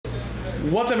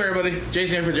What's up, everybody?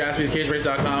 Jason here for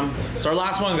JaspysCaseBreaks.com. It's our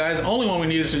last one, guys. Only one we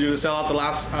needed to do to sell out the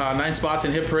last 9 spots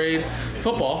in Hit Parade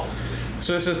football.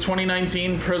 So this is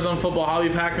 2019 Prizm Football Hobby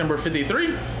Pack number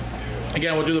 53.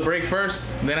 Again, we'll do the break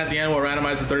first. Then at the end, we'll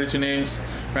randomize the 32 names,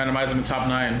 randomize them in top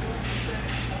 9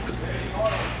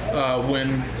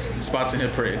 win spots in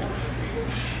Hit Parade.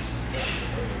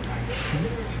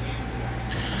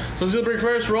 So let's do the break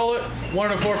first. Roll it 1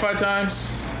 to 4 or 5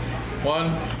 times.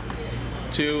 1,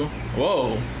 2,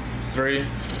 whoa, 3,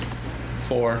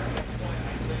 4, and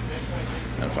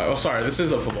 5. Oh, sorry, this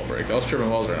is a football break. I was tripping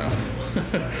balls right now.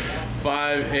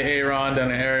 5, Aaron, down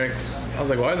to Eric. I was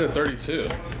like, why is it 32?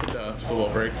 Yeah, it's a football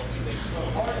break.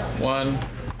 1,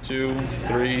 2,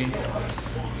 3,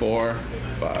 4,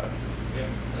 5.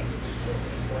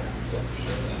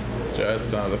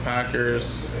 Jets down to the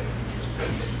Packers.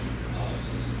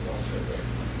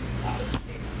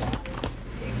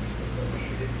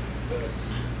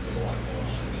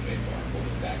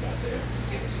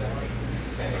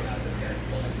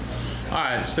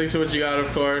 Alright, stick to what you got,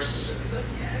 of course.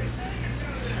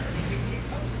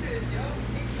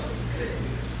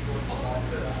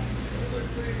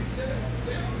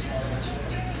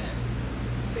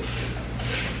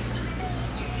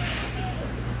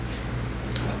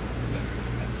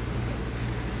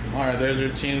 Alright, there's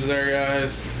your teams there,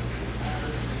 guys.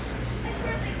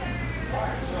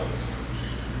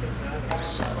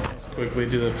 So let's quickly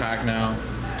do the pack now.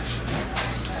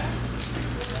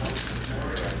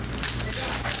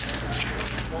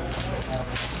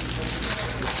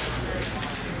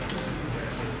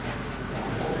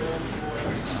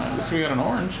 We got an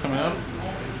orange coming up.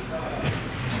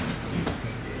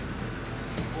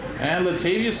 And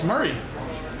Latavius Murray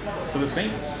for the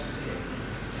Saints.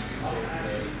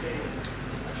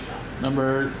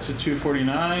 Number to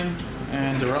 249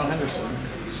 and Darrell Henderson.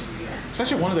 It's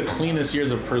actually one of the cleanest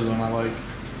years of Prizm I like.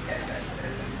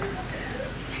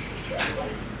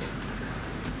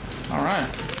 Alright.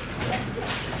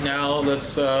 Now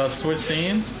let's switch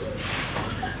scenes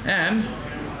and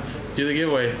do the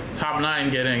giveaway. Top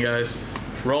 9 get in, guys.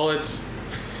 Roll it.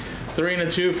 3 and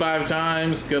a 2, 5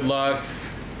 times. Good luck.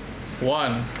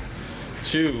 1,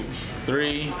 2,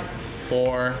 3,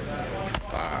 4,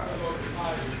 5.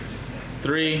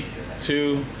 3,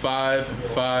 2, 5,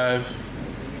 5.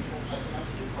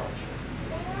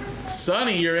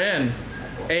 Sonny, you're in.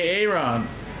 Aaron,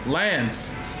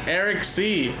 Lance, Eric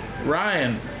C,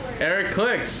 Ryan, Eric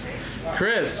Clicks,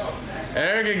 Chris,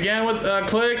 Eric again with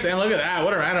clicks, and look at that.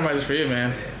 What a randomizer for you,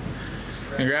 man.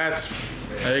 Congrats.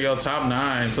 There you go, top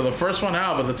 9. So the first one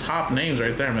out, but the top names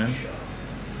right there, man.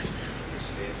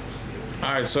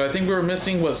 All right, so I think we were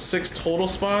missing, what, 6 total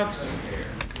spots?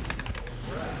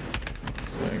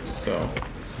 6, so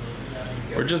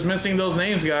we're just missing those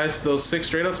names, guys. Those 6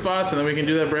 straight up spots, and then we can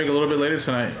do that break a little bit later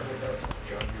tonight.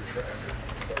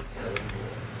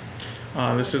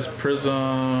 This is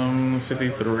Prizm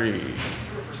 53.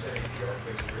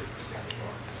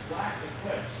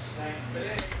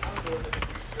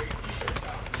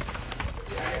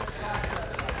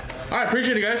 Alright,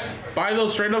 appreciate it, guys. Buy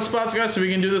those straight up spots, guys, so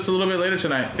we can do this a little bit later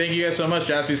tonight. Thank you guys so much.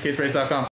 JaspysCaseBreaks.com.